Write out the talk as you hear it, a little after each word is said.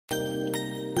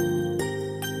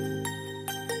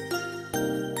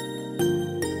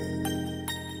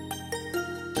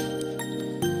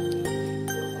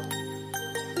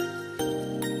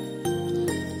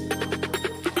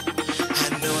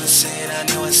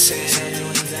said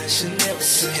things I should never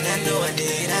say. And I know I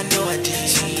did, I know I did.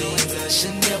 Some things I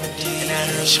should never did. And I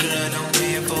heard you girl, no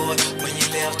paying for it. When you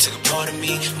left, took a part of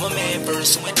me. My man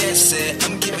first, and with that said,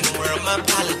 I'm giving the world my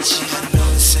apology. I know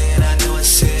I said, I know I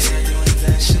said things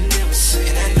I should never say.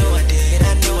 And I know I did,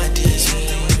 I know I did. Some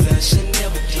things I should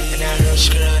never did. And I heard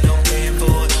you girl, no paying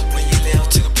for it. When you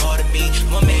left, took a part of me.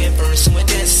 My man first, and with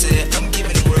that said, I'm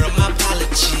giving the world my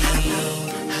apology.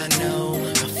 I know,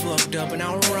 I fucked up and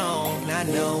I'm wrong. I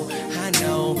know,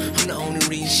 I'm the only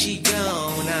reason she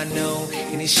gone. I know,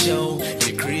 and it show,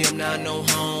 the crib not no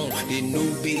home. The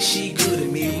new bitch, she good at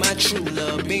me, my true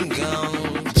love been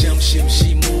gone. Jump ship,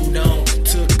 she moved on,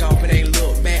 took off and ain't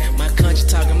looked back. My country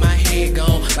talking, my head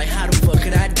gone. Like how the fuck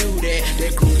could I do that?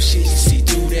 That group shit, you see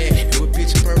through that. It was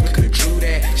picture perfect, could've drew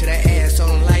that. Should I ass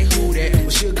on like who that? Well,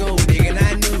 she'll go nigga, and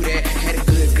I knew that. Had a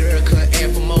good girl, couldn't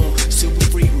add for more. Super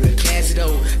freak, real classy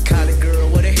though. College girl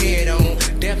with a head on.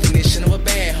 Definition of a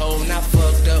bad hoe. And I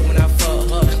fucked up when I fucked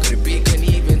her. Cause the bitch couldn't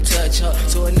even touch her.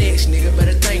 So a next nigga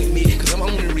better thank me. Cause I'm the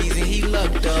only reason he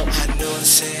looked up. I know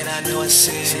I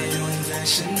said things I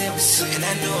should never say. And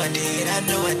I know I did, I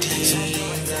know I did. Some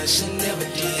things I should never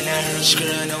did. And I heard you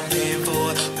girl, no paying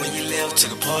for it. When you left,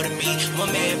 took a part of me.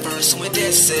 My man first, and with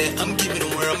that said, I'm giving the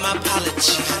world my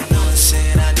apology. I know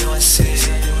I said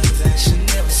things I should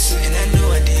never say. And I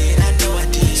know I did, I know I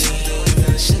did. Some things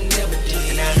I should never did.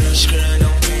 And I heard you girl, no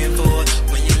paying for it.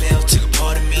 When you left, took a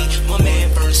part of me. My man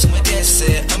first, and with that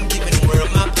said, I'm giving the world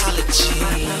my apology.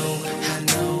 I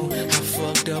know, I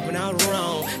fucked up and I'm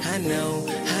wrong. I know,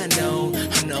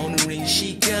 I'm the only reason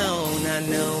she gone. I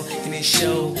know, and it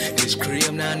show, this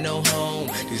crib not no home.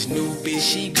 This new bitch,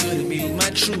 she good at me, my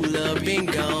true love been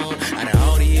gone. Out of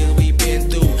all the years we been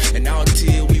through, and all the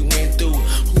tears we went through,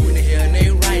 who in the hell in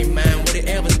their right mind would have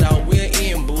ever thought we're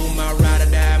in, boo? My ride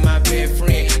or die, my best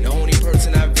friend, the only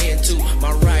person I've been to.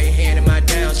 My right hand and my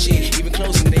down shit, even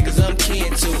closer niggas I'm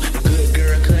kin to. A good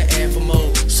girl couldn't add for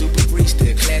more, super freak,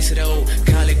 still classy though.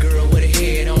 College girl with a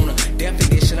head on her,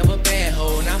 definition of a bad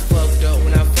hoe. And I fucked up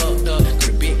when I fucked up, cause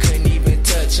the bitch couldn't even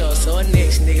touch her. So a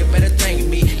next nigga better thank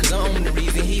me, cause I'm the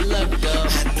reason he loved up.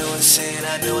 I know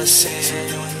I said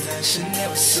things I should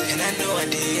never say. And I know I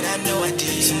did, I know I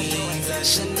did. Some things I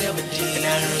should never did. And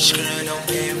I heard you girl, no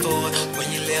paying for it.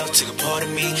 When you left, took a part of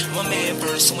me. My man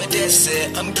first, and with that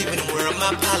said, I'm giving the world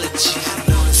my apology.